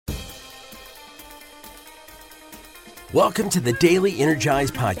Welcome to the Daily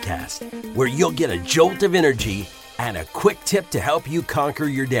Energize Podcast, where you'll get a jolt of energy and a quick tip to help you conquer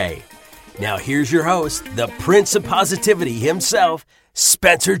your day. Now here's your host, the Prince of Positivity himself,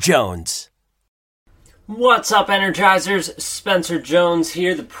 Spencer Jones. What's up, Energizers? Spencer Jones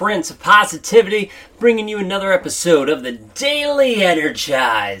here, the Prince of Positivity, bringing you another episode of the Daily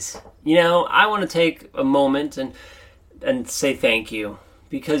Energize. You know, I want to take a moment and say thank you,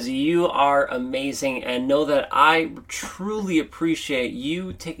 because you are amazing, and know that I truly appreciate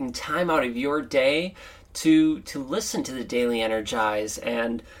you taking time out of your day to listen to the Daily Energize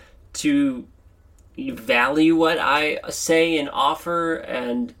and to value what I say and offer,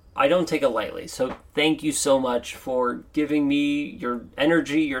 and I don't take it lightly. So thank you so much for giving me your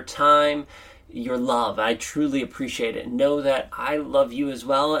energy, your time, your love. I truly appreciate it. Know that I love you as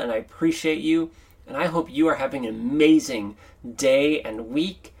well, and I appreciate you, and I hope you are having an amazing day and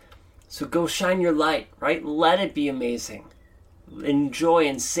week. So go shine your light, right? Let it be amazing. Enjoy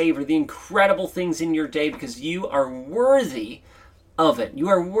and savor the incredible things in your day, because you are worthy of it. You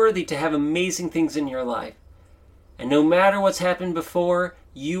are worthy to have amazing things in your life. And no matter what's happened before,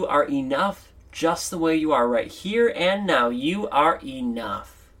 you are enough just the way you are right here and now. You are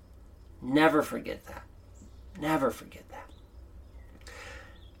enough. Never forget that. Never forget that.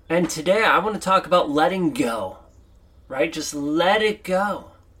 And today I want to talk about letting go, right? Just let it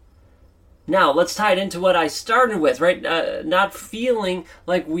go. Now, let's tie it into what I started with, right? Not feeling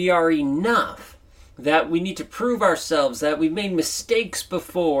like we are enough, that we need to prove ourselves, that we've made mistakes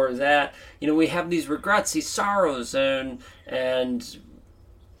before, that, you know, we have these regrets, these sorrows, and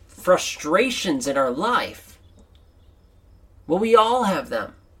frustrations in our life. Well, we all have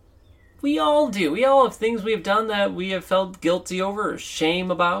them. We all do. We all have things we have done that we have felt guilty over or shame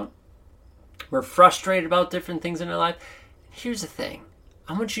about. We're frustrated about different things in our life. Here's the thing.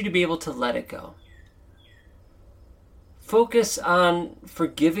 I want you to be able to let it go. Focus on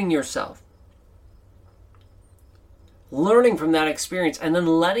forgiving yourself, learning from that experience, and then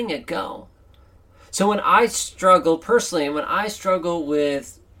letting it go. So when I struggle personally, and when I struggle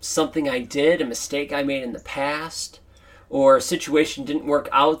with something I did, a mistake I made in the past, or a situation didn't work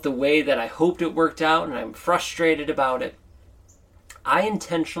out the way that I hoped it worked out, and I'm frustrated about it, I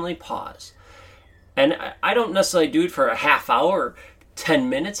intentionally pause. And I don't necessarily do it for a half hour, 10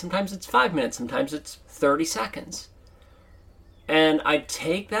 minutes, sometimes it's 5 minutes, sometimes it's 30 seconds. And I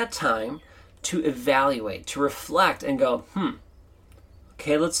take that time to evaluate, to reflect and go,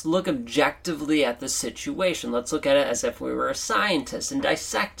 okay, let's look objectively at the situation. Let's look at it as if we were a scientist and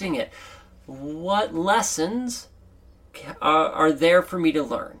dissecting it. What lessons are there for me to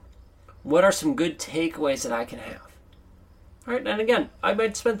learn? What are some good takeaways that I can have? All right, and again, I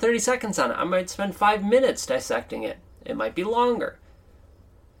might spend 30 seconds on it. I might spend 5 minutes dissecting it. It might be longer.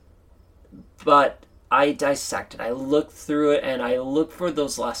 But I dissect it. I look through it, and I look for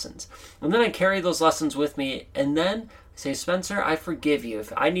those lessons. And then I carry those lessons with me, and then I say, Spencer, I forgive you.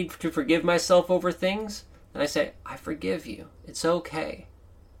 If I need to forgive myself over things, then I say, I forgive you. It's okay.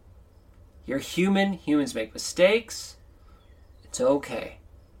 You're human. Humans make mistakes. It's okay.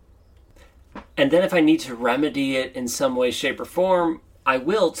 And then if I need to remedy it in some way, shape, or form, I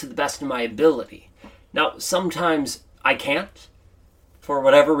will, to the best of my ability. Now, sometimes I can't. For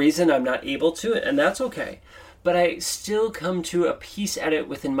whatever reason, I'm not able to, and that's okay. But I still come to a peace at it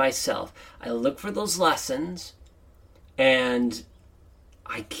within myself. I look for those lessons, and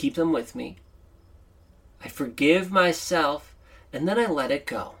I keep them with me. I forgive myself, and then I let it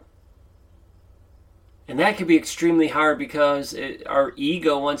go. And that can be extremely hard, because our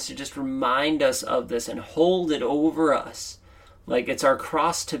ego wants to just remind us of this and hold it over us like it's our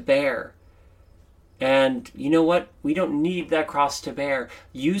cross to bear. And you know what? We don't need that cross to bear.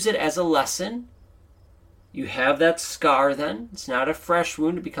 Use it as a lesson. You have that scar then. It's not a fresh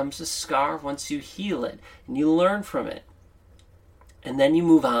wound. It becomes a scar once you heal it and you learn from it. And then you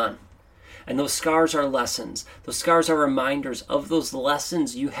move on. And those scars are lessons. Those scars are reminders of those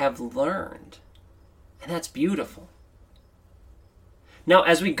lessons you have learned. And that's beautiful. Now,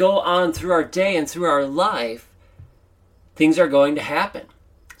 as we go on through our day and through our life, things are going to happen.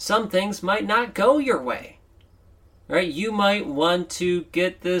 Some things might not go your way, right? You might want to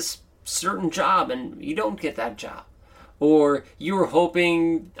get this certain job and you don't get that job. Or you were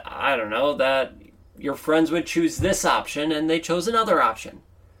hoping, I don't know, that your friends would choose this option and they chose another option.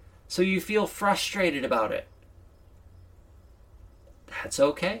 So you feel frustrated about it. That's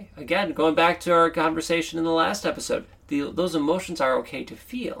okay. Again, going back to our conversation in the last episode, those emotions are okay to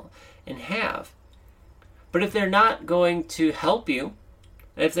feel and have. But if they're not going to help you,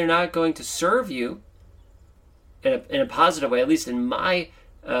 if they're not going to serve you in a positive way, at least in my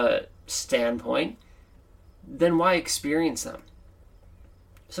standpoint, then why experience them?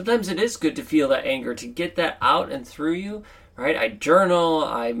 Sometimes it is good to feel that anger, to get that out and through you, right? I journal,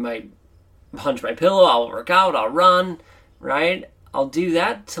 I might punch my pillow, I'll work out, I'll run, right? I'll do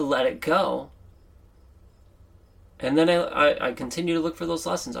that to let it go. And then I continue to look for those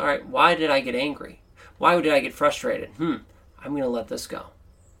lessons. All right, why did I get angry? Why did I get frustrated? I'm going to let this go.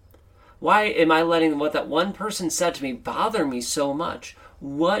 Why am I letting what that one person said to me bother me so much?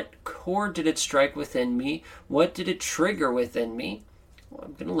 What chord did it strike within me? What did it trigger within me? Well,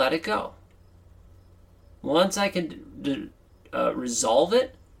 I'm going to let it go. Once I can resolve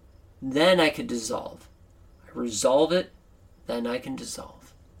it, then I can dissolve. I resolve it, then I can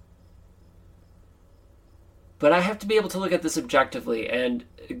dissolve. But I have to be able to look at this objectively. And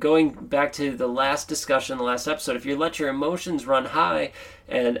going back to the last discussion, the last episode, if you let your emotions run high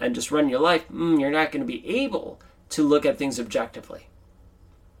and just run your life, you're not going to be able to look at things objectively.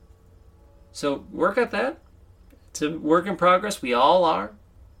 So work at that. It's a work in progress. We all are.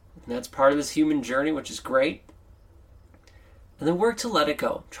 And that's part of this human journey, which is great. And then work to let it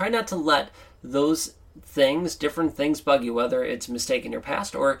go. Try not to let those things, different things bug you, whether it's a mistake in your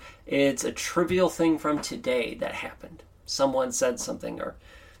past or it's a trivial thing from today that happened. Someone said something or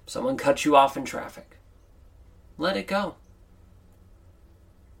someone cut you off in traffic. Let it go.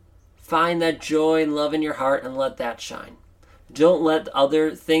 Find that joy and love in your heart and let that shine. Don't let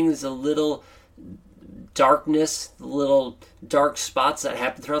other things, the little darkness, the little dark spots that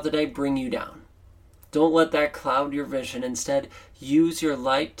happen throughout the day bring you down. Don't let that cloud your vision. Instead, use your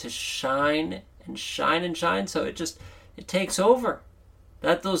light to shine and shine and shine so it takes over.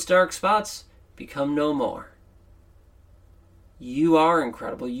 Let those dark spots become no more. You are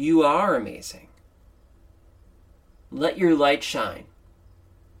incredible. You are amazing. Let your light shine.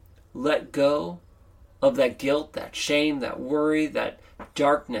 Let go of that guilt, that shame, that worry, that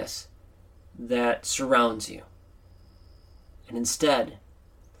darkness that surrounds you. And instead,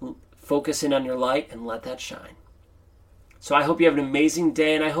 focus in on your light and let that shine. So I hope you have an amazing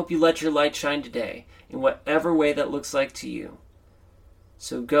day, and I hope you let your light shine today in whatever way that looks like to you.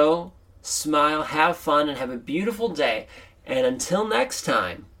 So go, smile, have fun, and have a beautiful day. And until next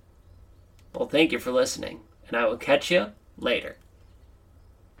time, well, thank you for listening, and I will catch you later.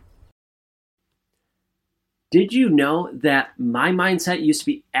 Did you know that my mindset used to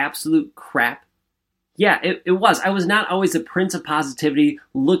be absolute crap? Yeah, it was. I was not always the Prince of Positivity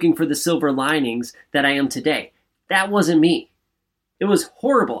looking for the silver linings that I am today. That wasn't me. It was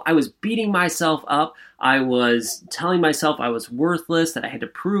horrible. I was beating myself up. I was telling myself I was worthless, that I had to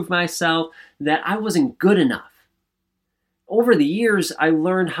prove myself, that I wasn't good enough. Over the years, I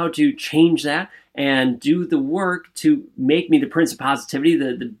learned how to change that and do the work to make me the Prince of Positivity,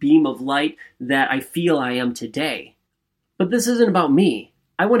 the beam of light that I feel I am today. But this isn't about me.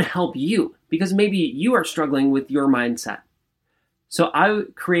 I want to help you because maybe you are struggling with your mindset. So I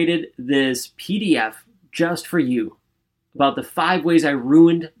created this PDF just for you about the 5 ways I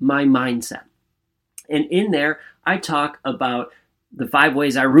ruined my mindset. And in there, I talk about the 5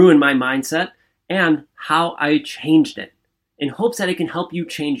 ways I ruined my mindset and how I changed it in hopes that it can help you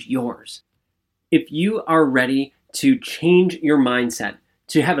change yours. If you are ready to change your mindset,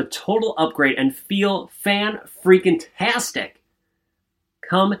 to have a total upgrade and feel fan-freaking-tastic,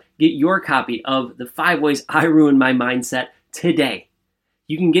 come get your copy of the 5 ways I ruined my mindset today.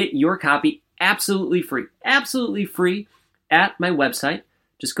 You can get your copy absolutely free at my website.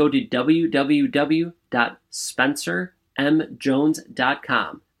 Just go to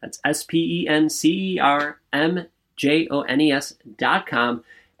www.spencermjones.com. That's SpencerMJones.com.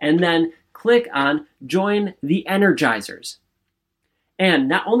 And then click on Join the Energizers. And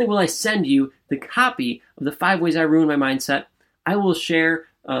not only will I send you the copy of the 5 ways I ruined my mindset, I will share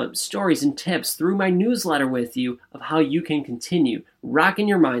stories and tips through my newsletter with you of how you can continue rocking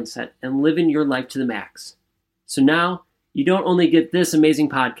your mindset and living your life to the max. So now, you don't only get this amazing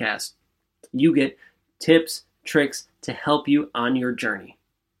podcast, you get tips, tricks to help you on your journey.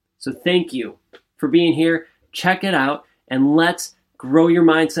 So thank you for being here. Check it out and let's grow your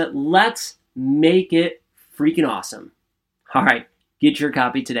mindset. Let's make it freaking awesome. All right, get your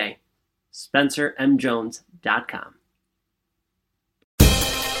copy today. SpencerMJones.com.